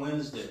about on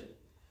Wednesday,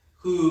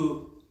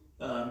 who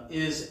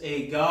is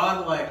a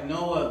God like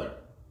no other.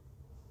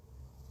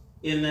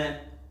 In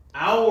that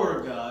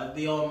our God,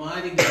 the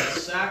Almighty God,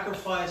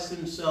 sacrificed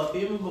himself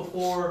even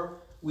before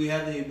we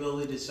had the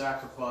ability to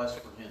sacrifice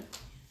for him.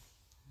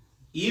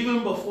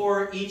 Even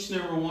before each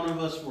and every one of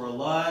us were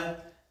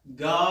alive,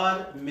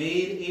 God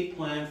made a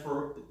plan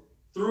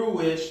through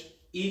which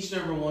each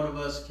and every one of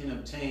us can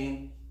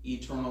obtain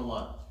eternal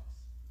life.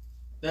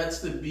 That's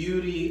the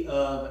beauty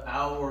of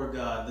our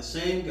God. The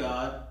same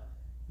God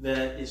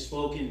that is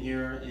spoken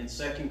here in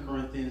 2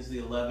 Corinthians,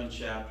 the 11th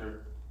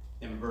chapter,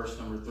 in verse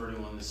number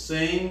 31. The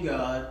same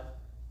God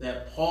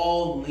that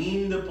Paul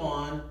leaned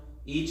upon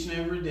each and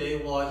every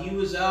day while he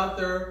was out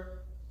there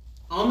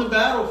on the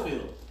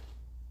battlefield,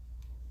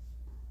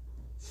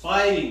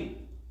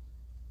 fighting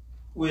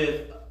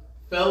with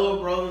fellow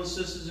brothers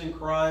and sisters in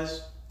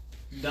Christ,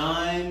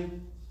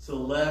 dying to the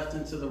left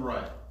and to the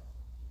right.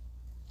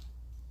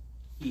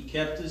 He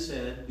kept his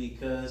head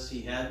because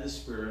he had the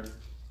Spirit,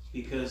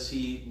 because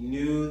he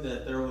knew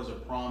that there was a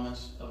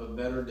promise of a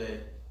better day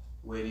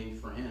waiting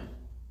for him.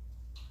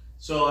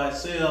 So I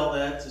say all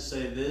that to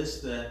say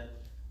this, that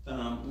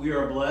we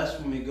are blessed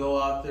when we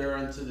go out there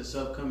into this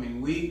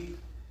upcoming week.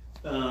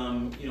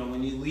 When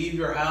you leave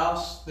your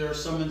house,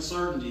 there's some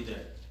uncertainty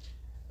there.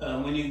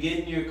 When you get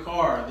in your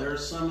car,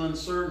 there's some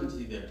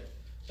uncertainty there.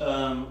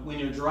 When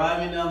you're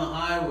driving down the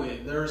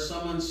highway, there's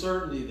some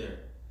uncertainty there.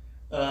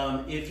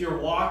 If you're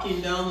walking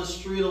down the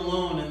street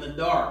alone in the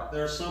dark,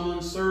 there's some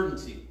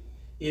uncertainty.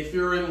 If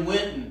you're in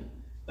Winton,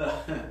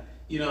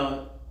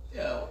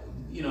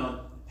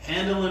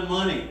 handling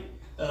money,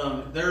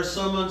 there's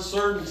some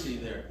uncertainty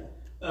there.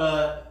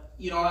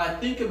 I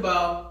think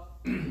about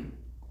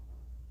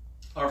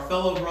our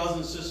fellow brothers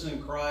and sisters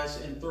in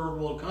Christ in third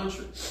world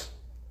countries.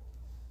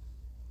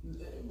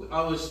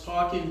 I was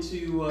talking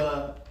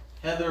to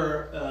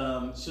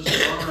Heather, Sister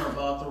Garner,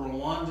 about the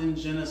Rwandan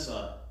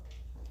genocide,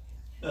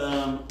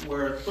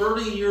 where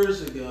 30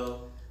 years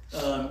ago,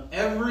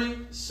 every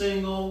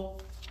single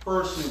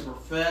person who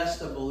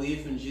professed a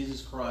belief in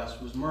Jesus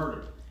Christ was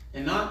murdered.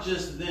 And not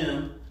just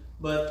them,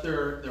 but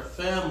their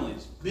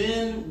families,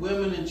 men,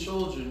 women, and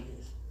children,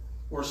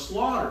 were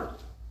slaughtered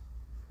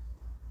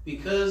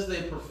because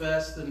they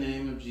professed the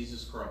name of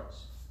Jesus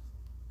Christ.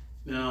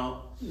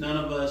 Now, none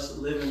of us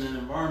live in that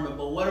environment,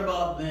 but what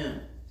about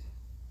them?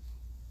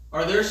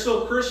 Are there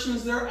still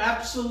Christians there?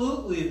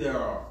 Absolutely there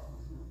are.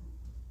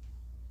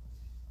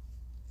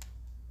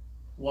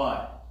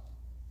 Why?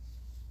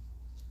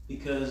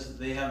 Because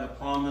they have the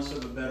promise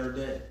of a better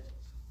day.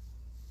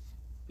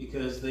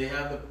 Because they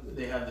have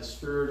the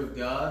Spirit of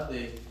God.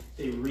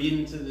 They read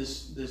into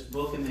this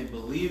book and they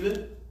believe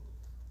it.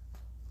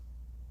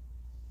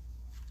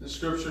 The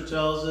Scripture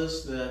tells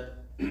us that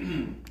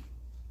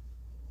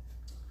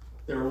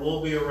there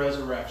will be a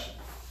resurrection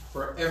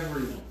for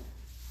everyone.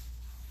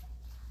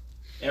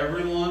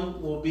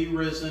 Everyone will be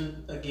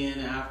risen again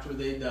after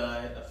they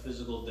die a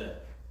physical death.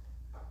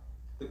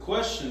 The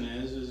question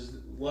is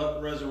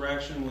what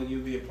resurrection will you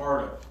be a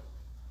part of?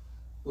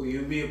 Will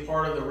you be a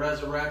part of the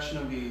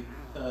resurrection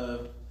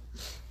of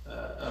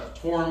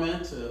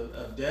torment,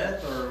 of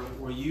death, or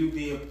will you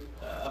be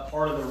a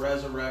part of the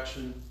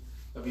resurrection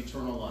of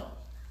eternal life?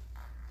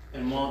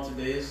 And while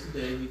today is the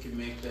day, you can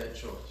make that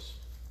choice.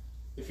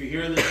 If you're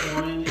here this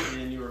morning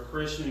and you're a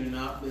Christian who's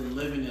not been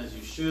living as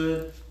you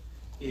should,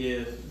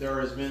 if there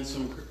has been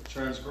some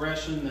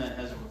transgression that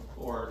has,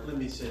 or let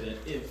me say that,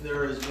 if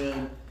there has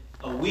been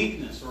a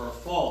weakness or a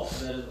fault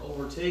that has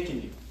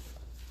overtaken you,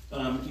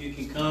 you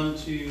can come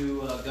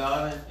to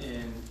God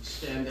and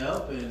stand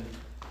up, and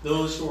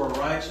those who are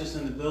righteous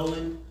in the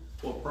building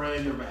will pray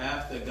on your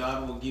behalf that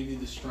God will give you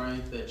the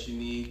strength that you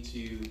need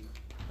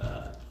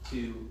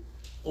to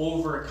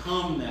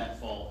overcome that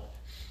fault,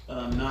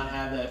 not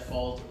have that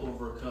fault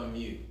overcome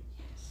you.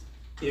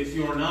 If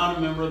you are not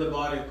a member of the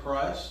body of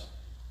Christ,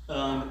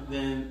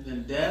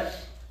 then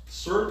death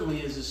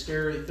certainly is a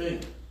scary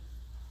thing,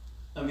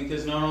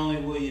 because not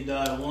only will you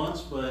die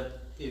once, but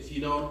if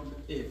you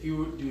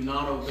do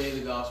not obey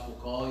the gospel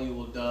call, you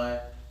will die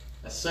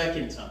a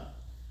second time.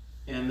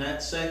 And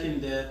that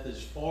second death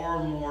is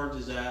far more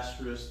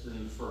disastrous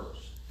than the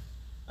first.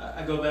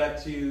 I go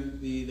back to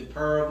the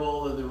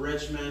parable of the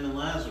rich man and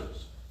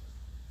Lazarus.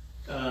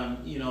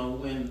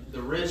 When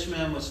the rich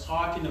man was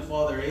talking to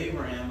Father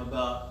Abraham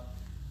about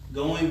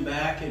going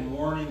back and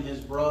warning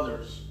his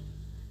brothers,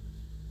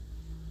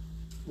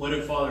 what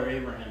did Father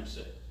Abraham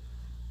say?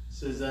 He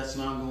says, that's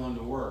not going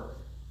to work.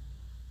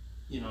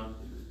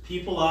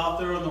 People out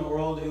there in the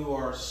world who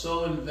are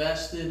so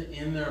invested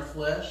in their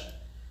flesh,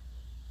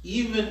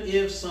 even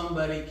if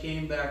somebody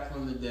came back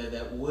from the dead,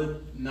 that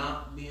would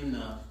not be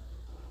enough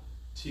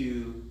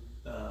to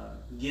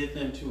get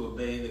them to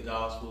obey the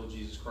gospel of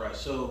Jesus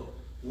Christ. So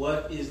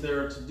what is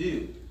there to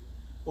do?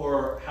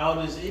 Or how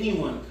does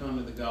anyone come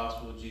to the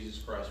gospel of Jesus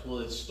Christ? Well,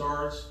 it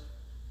starts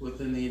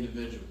within the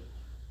individual.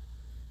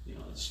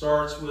 It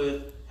starts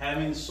with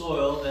having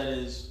soil that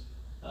is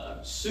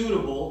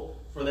suitable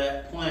for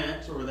that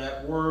plant or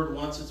that word,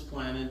 once it's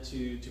planted,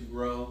 to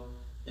grow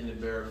and to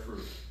bear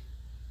fruit.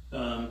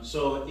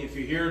 So if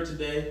you're here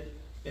today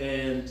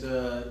and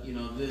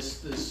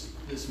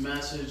this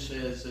message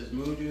has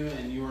moved you,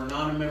 and you are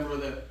not a member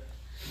of the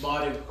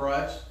body of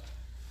Christ,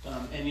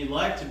 and you'd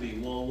like to be,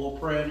 well, we'll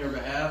pray on your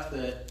behalf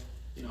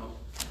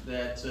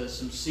that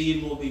some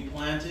seed will be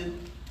planted,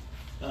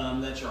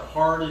 that your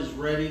heart is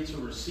ready to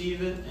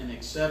receive it and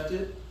accept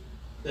it,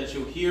 that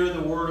you'll hear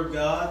the word of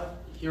God,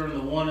 hearing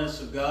the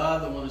oneness of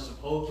God, the oneness of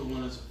hope, the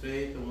oneness of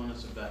faith, the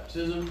oneness of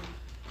baptism,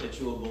 that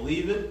you will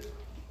believe it,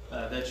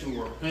 that you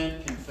will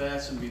repent,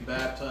 confess, and be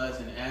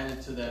baptized and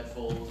added to that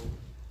fold,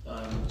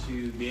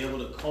 to be able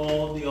to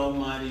call the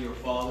Almighty your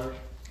Father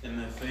and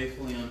live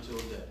faithfully until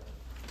death.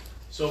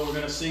 So we're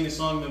going to sing a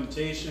song of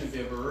invitation. If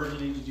you have a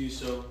urgent need to do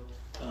so,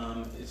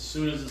 as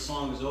soon as the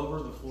song is over,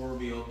 the floor will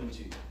be open to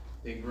you.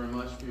 Thank you very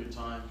much for your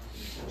time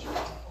and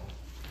attention.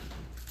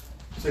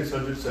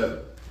 607.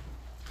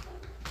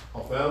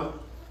 All found?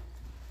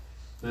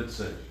 Let's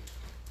sing.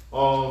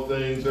 All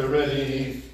things are ready.